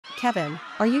Kevin,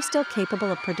 are you still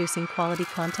capable of producing quality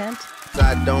content?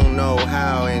 I don't know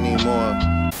how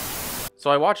anymore. So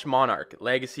I watched Monarch,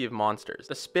 Legacy of Monsters,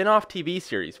 the spin-off TV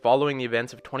series following the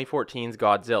events of 2014's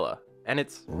Godzilla. And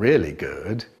it's really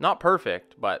good. Not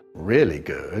perfect, but really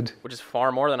good. Which is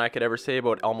far more than I could ever say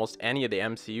about almost any of the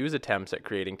MCU's attempts at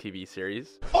creating TV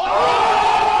series.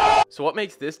 So what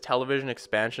makes this television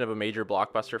expansion of a major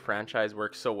blockbuster franchise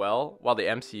work so well, while the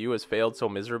MCU has failed so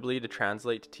miserably to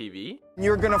translate to TV?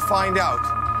 You're gonna find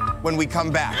out when we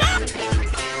come back.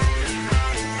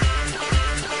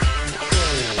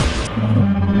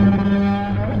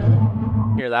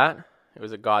 Hear that? It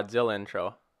was a Godzilla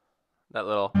intro. That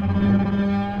little...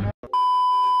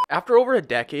 After over a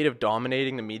decade of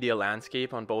dominating the media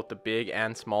landscape on both the big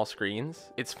and small screens,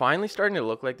 it's finally starting to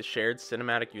look like the shared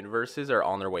cinematic universes are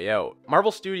on their way out.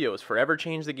 Marvel Studios forever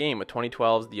changed the game with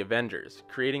 2012's The Avengers,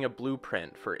 creating a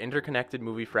blueprint for interconnected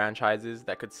movie franchises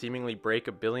that could seemingly break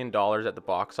 $1 billion at the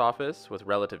box office with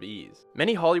relative ease.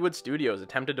 Many Hollywood studios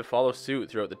attempted to follow suit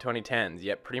throughout the 2010s,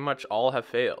 yet pretty much all have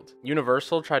failed.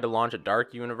 Universal tried to launch a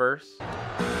dark universe.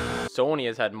 Sony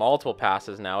has had multiple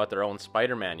passes now at their own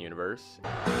Spider-Man universe,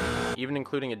 even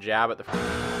including a jab at the...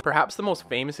 Perhaps the most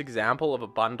famous example of a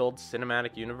bundled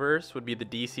cinematic universe would be the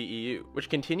DCEU, which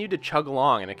continued to chug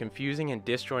along in a confusing and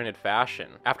disjointed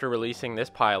fashion after releasing this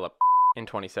pile of in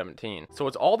 2017. So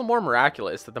it's all the more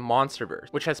miraculous that the MonsterVerse,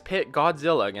 which has pit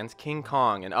Godzilla against King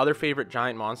Kong and other favorite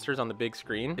giant monsters on the big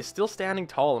screen, is still standing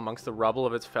tall amongst the rubble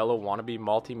of its fellow wannabe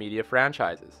multimedia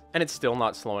franchises. And it's still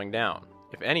not slowing down.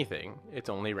 If anything, it's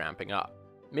only ramping up.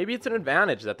 Maybe it's an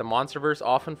advantage that the MonsterVerse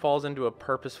often falls into a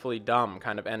purposefully dumb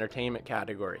kind of entertainment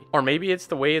category. Or maybe it's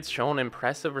the way it's shown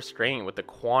impressive restraint with the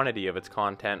quantity of its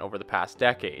content over the past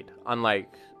decade,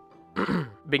 unlike...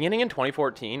 Beginning in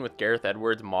 2014 with Gareth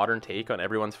Edwards' modern take on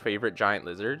everyone's favorite giant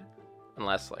lizard,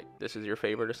 unless like this is your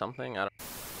favorite or something, I don't know.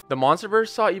 The MonsterVerse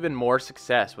saw even more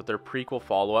success with their prequel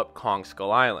follow-up Kong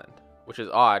Skull Island, which is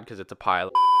odd because it's a pile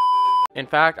of... In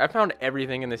fact, I found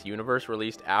everything in this universe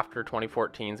released after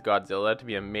 2014's Godzilla to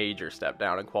be a major step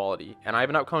down in quality, and I have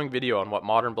an upcoming video on what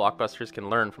modern blockbusters can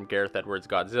learn from Gareth Edwards'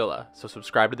 Godzilla, so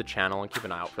subscribe to the channel and keep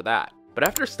an eye out for that. But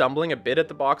after stumbling a bit at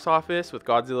the box office with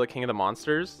Godzilla King of the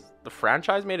Monsters, the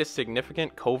franchise made a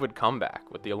significant COVID comeback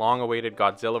with the long-awaited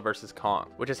Godzilla vs. Kong,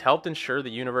 which has helped ensure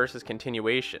the universe's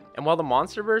continuation. And while the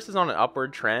MonsterVerse is on an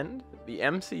upward trend, the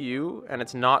MCU and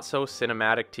its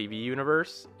not-so-cinematic TV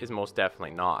universe is most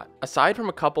definitely not. Aside from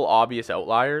a couple obvious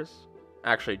outliers,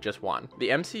 actually just one, the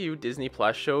MCU Disney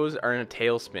Plus shows are in a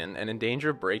tailspin and in danger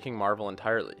of breaking Marvel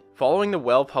entirely. Following the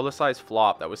well-publicized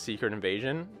flop that was Secret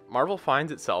Invasion, Marvel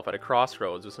finds itself at a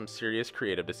crossroads with some serious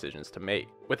creative decisions to make.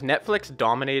 With Netflix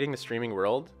dominating the streaming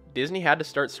world, Disney had to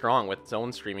start strong with its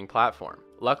own streaming platform.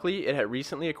 Luckily, it had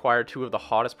recently acquired two of the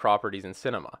hottest properties in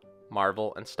cinema,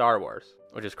 Marvel and Star Wars,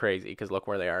 which is crazy because look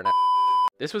where they are now.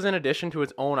 This was in addition to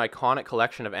its own iconic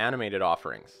collection of animated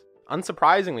offerings.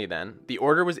 Unsurprisingly then, the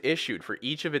order was issued for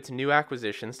each of its new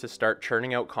acquisitions to start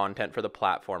churning out content for the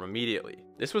platform immediately.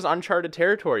 This was uncharted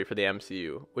territory for the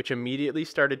MCU, which immediately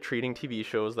started treating TV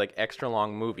shows like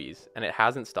extra-long movies, and it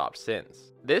hasn't stopped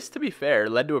since. This, to be fair,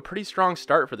 led to a pretty strong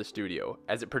start for the studio,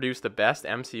 as it produced the best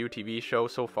MCU TV show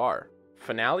so far.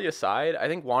 Finale aside, I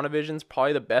think WandaVision's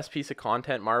probably the best piece of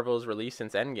content Marvel has released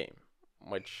since Endgame,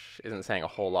 which isn't saying a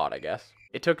whole lot, I guess.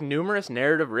 It took numerous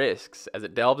narrative risks as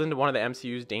it delved into one of the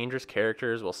MCU's dangerous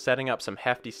characters while setting up some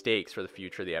hefty stakes for the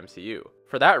future of the MCU.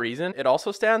 For that reason, it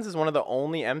also stands as one of the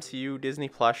only MCU Disney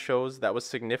Plus shows that was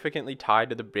significantly tied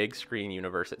to the big screen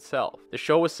universe itself. The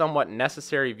show was somewhat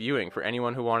necessary viewing for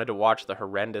anyone who wanted to watch the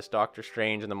horrendous Doctor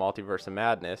Strange and the Multiverse of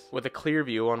Madness, with a clear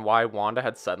view on why Wanda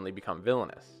had suddenly become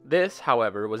villainous. This,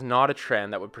 however, was not a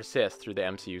trend that would persist through the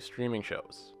MCU streaming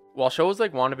shows. While shows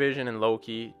like WandaVision and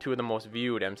Loki, two of the most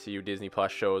viewed MCU Disney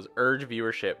Plus shows, urge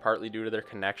viewership partly due to their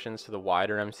connections to the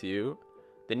wider MCU,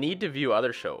 the need to view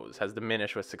other shows has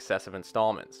diminished with successive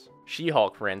installments.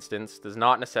 She-Hulk, for instance, does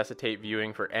not necessitate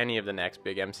viewing for any of the next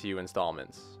big MCU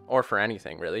installments. Or for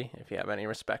anything, really, if you have any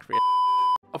respect for it.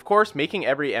 Of course, making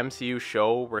every MCU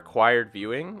show required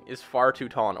viewing is far too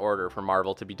tall an order for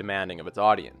Marvel to be demanding of its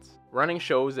audience. Running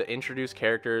shows that introduce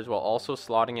characters while also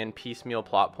slotting in piecemeal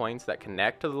plot points that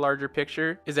connect to the larger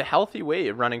picture is a healthy way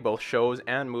of running both shows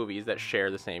and movies that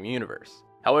share the same universe.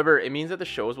 However, it means that the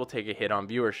shows will take a hit on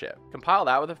viewership. Compile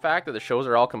that with the fact that the shows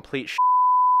are all complete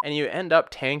and you end up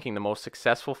tanking the most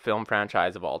successful film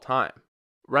franchise of all time.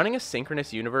 Running a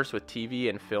synchronous universe with TV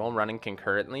and film running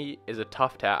concurrently is a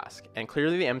tough task, and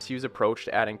clearly the MCU's approach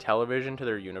to adding television to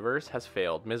their universe has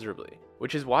failed miserably.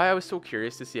 Which is why I was so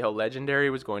curious to see how Legendary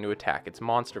was going to attack its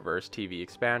MonsterVerse TV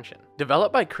expansion.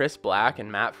 Developed by Chris Black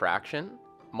and Matt Fraction,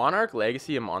 Monarch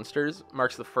Legacy of Monsters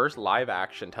marks the first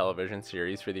live-action television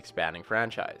series for the expanding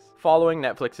franchise, following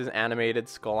Netflix's animated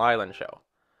Skull Island show,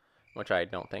 which I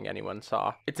don't think anyone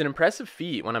saw. It's an impressive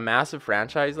feat when a massive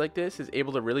franchise like this is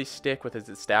able to really stick with its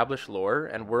established lore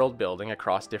and world building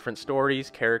across different stories,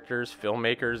 characters,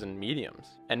 filmmakers, and mediums.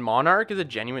 And Monarch is a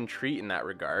genuine treat in that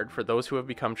regard for those who have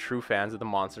become true fans of the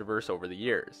MonsterVerse over the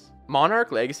years.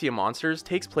 Monarch Legacy of Monsters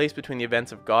takes place between the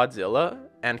events of Godzilla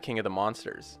and King of the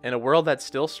Monsters, in a world that's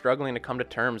still struggling to come to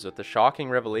terms with the shocking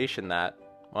revelation that,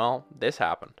 well, this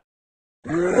happened.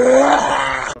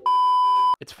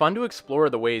 It's fun to explore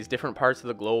the ways different parts of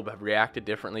the globe have reacted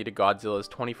differently to Godzilla's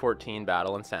 2014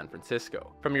 battle in San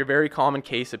Francisco. From your very common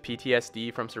case of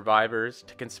PTSD from survivors,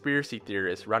 to conspiracy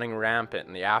theorists running rampant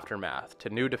in the aftermath,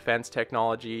 to new defense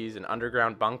technologies and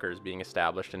underground bunkers being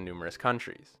established in numerous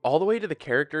countries. All the way to the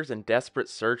characters in desperate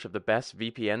search of the best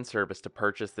VPN service to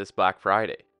purchase this Black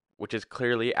Friday, which is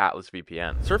clearly Atlas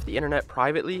VPN. Surf the internet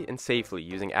privately and safely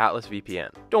using Atlas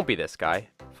VPN. Don't be this guy,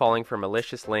 falling for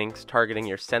malicious links, targeting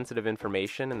your sensitive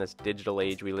information in this digital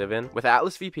age we live in. With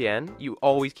Atlas VPN, you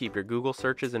always keep your Google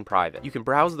searches in private. You can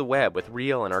browse the web with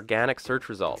real and organic search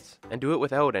results, and do it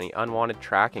without any unwanted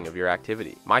tracking of your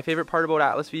activity. My favorite part about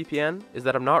Atlas VPN is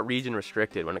that I'm not region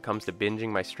restricted when it comes to binging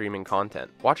my streaming content.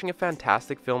 Watching a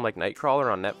fantastic film like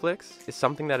Nightcrawler on Netflix is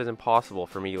something that is impossible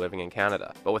for me living in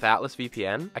Canada. But with Atlas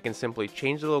VPN, I can simply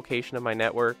change the location of my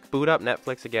network, boot up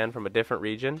Netflix again from a different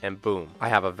region, and boom, I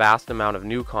have a vast amount of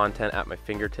new content at my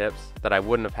fingertips that I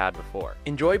wouldn't have had before.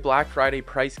 Enjoy Black Friday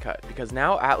price cut, because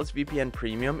now Atlas VPN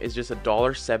Premium is just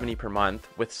 $1.70 per month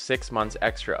with 6 months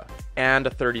extra and a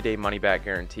 30-day money-back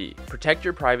guarantee. Protect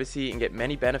your privacy and get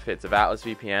many benefits of Atlas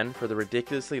VPN for the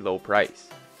ridiculously low price.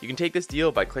 You can take this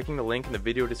deal by clicking the link in the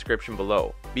video description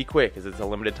below. Be quick, as it's a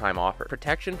limited time offer.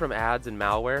 Protection from ads and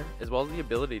malware, as well as the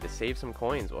ability to save some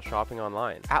coins while shopping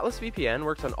online. Atlas VPN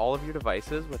works on all of your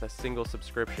devices with a single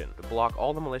subscription to block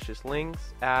all the malicious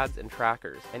links, ads, and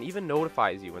trackers, and even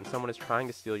notifies you when someone is trying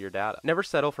to steal your data. Never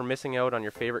settle for missing out on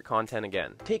your favorite content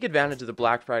again. Take advantage of the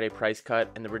Black Friday price cut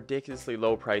and the ridiculously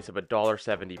low price of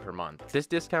 $1.70 per month. This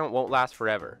discount won't last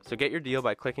forever, so get your deal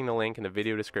by clicking the link in the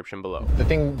video description below. The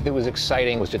thing that was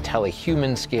exciting was to tell a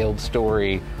human-scaled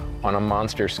story on a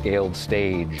monster-scaled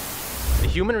stage. The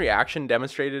human reaction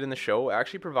demonstrated in the show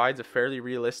actually provides a fairly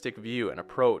realistic view and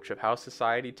approach of how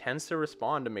society tends to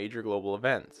respond to major global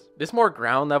events. This more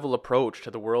ground-level approach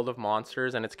to the world of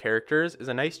monsters and its characters is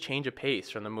a nice change of pace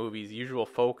from the movie's usual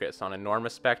focus on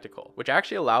enormous spectacle, which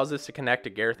actually allows us to connect to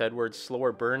Gareth Edwards'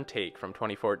 slower burn take from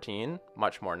 2014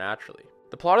 much more naturally.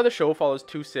 The plot of the show follows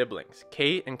two siblings,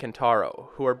 Kate and Kentaro,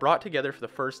 who are brought together for the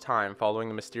first time following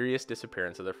the mysterious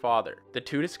disappearance of their father. The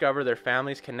two discover their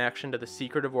family's connection to the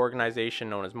secretive organization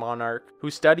known as Monarch, who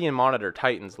study and monitor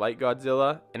titans like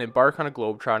Godzilla, and embark on a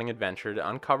globe-trotting adventure to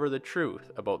uncover the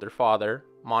truth about their father,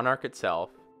 Monarch itself,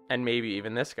 and maybe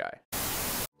even this guy.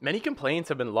 Many complaints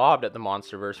have been lobbed at the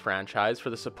MonsterVerse franchise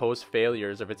for the supposed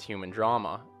failures of its human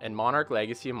drama, and Monarch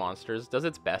Legacy of Monsters does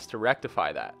its best to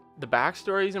rectify that. The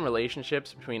backstories and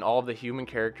relationships between all of the human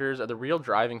characters are the real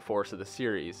driving force of the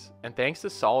series, and thanks to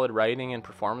solid writing and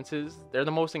performances, they're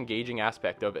the most engaging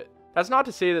aspect of it. That's not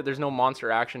to say that there's no monster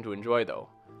action to enjoy though.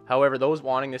 However, those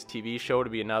wanting this TV show to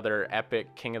be another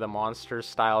epic King of the Monsters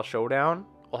style showdown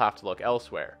will have to look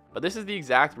elsewhere. But this is the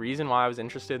exact reason why I was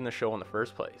interested in the show in the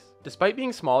first place. Despite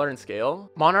being smaller in scale,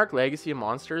 Monarch Legacy of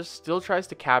Monsters still tries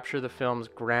to capture the film's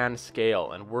grand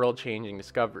scale and world-changing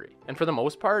discovery, and for the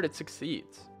most part it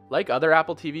succeeds. Like other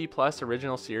Apple TV Plus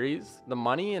original series, the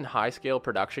money and high-scale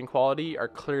production quality are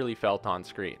clearly felt on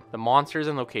screen. The monsters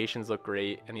and locations look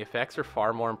great, and the effects are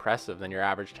far more impressive than your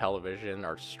average television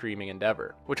or streaming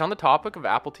endeavor. Which, on the topic of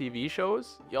Apple TV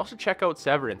shows, you also check out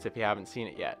Severance if you haven't seen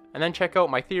it yet. And then check out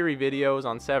my theory videos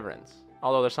on Severance.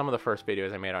 Although they're some of the first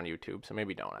videos I made on YouTube, so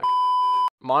maybe don't actually.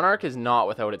 Monarch is not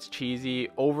without its cheesy,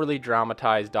 overly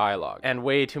dramatized dialogue, and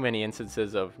way too many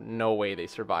instances of no way they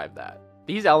survived that.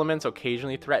 These elements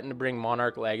occasionally threaten to bring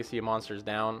Monarch Legacy of Monsters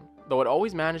down, though it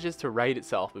always manages to right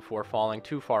itself before falling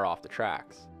too far off the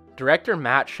tracks. Director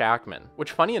Matt Shakman,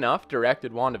 which funny enough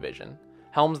directed WandaVision,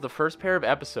 helms the first pair of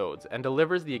episodes and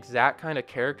delivers the exact kind of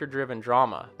character-driven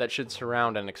drama that should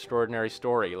surround an extraordinary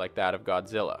story like that of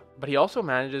Godzilla. But he also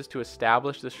manages to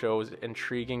establish the show's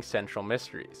intriguing central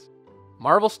mysteries.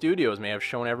 Marvel Studios may have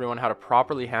shown everyone how to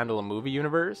properly handle a movie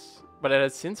universe, but it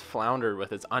has since floundered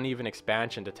with its uneven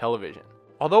expansion to television.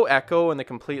 Although Echo and the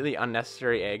completely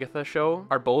unnecessary Agatha show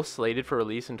are both slated for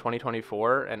release in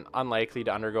 2024 and unlikely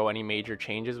to undergo any major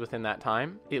changes within that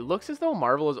time, it looks as though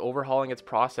Marvel is overhauling its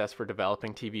process for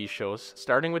developing TV shows,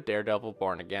 starting with Daredevil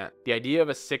Born Again. The idea of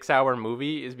a 6-hour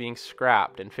movie is being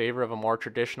scrapped in favor of a more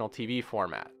traditional TV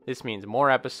format. This means more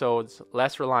episodes,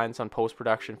 less reliance on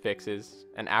post-production fixes,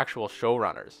 and actual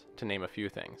showrunners, to name a few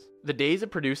things. The days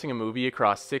of producing a movie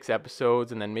across 6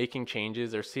 episodes and then making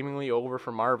changes are seemingly over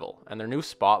for Marvel, and their new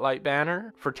Spotlight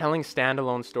banner for telling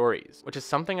standalone stories, which is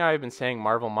something I've been saying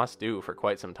Marvel must do for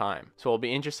quite some time, so it'll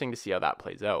be interesting to see how that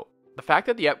plays out. The fact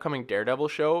that the upcoming Daredevil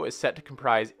show is set to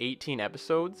comprise 18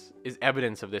 episodes is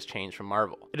evidence of this change from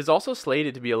Marvel. It is also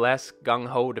slated to be a less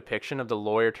gung-ho depiction of the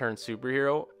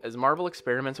lawyer-turned-superhero, as Marvel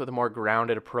experiments with a more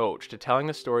grounded approach to telling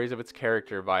the stories of its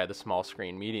character via the small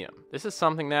screen medium. This is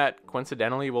something that,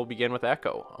 coincidentally, will begin with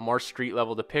Echo, a more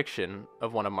street-level depiction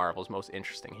of one of Marvel's most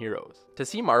interesting heroes. To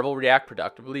see Marvel react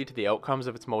productively to the outcomes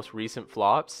of its most recent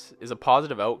flops is a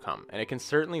positive outcome, and it can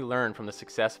certainly learn from the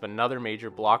success of another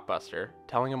major blockbuster,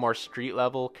 telling a more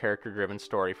street-level, character-driven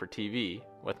story for TV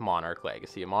with Monarch: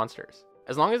 Legacy of Monsters.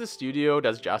 As long as the studio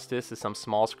does justice to some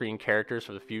small-screen characters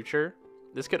for the future,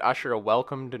 this could usher a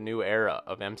welcomed new era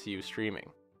of MCU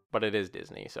streaming. But it is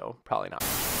Disney, so probably not.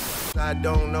 I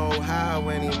don't know how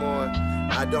anymore.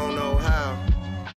 I don't know how.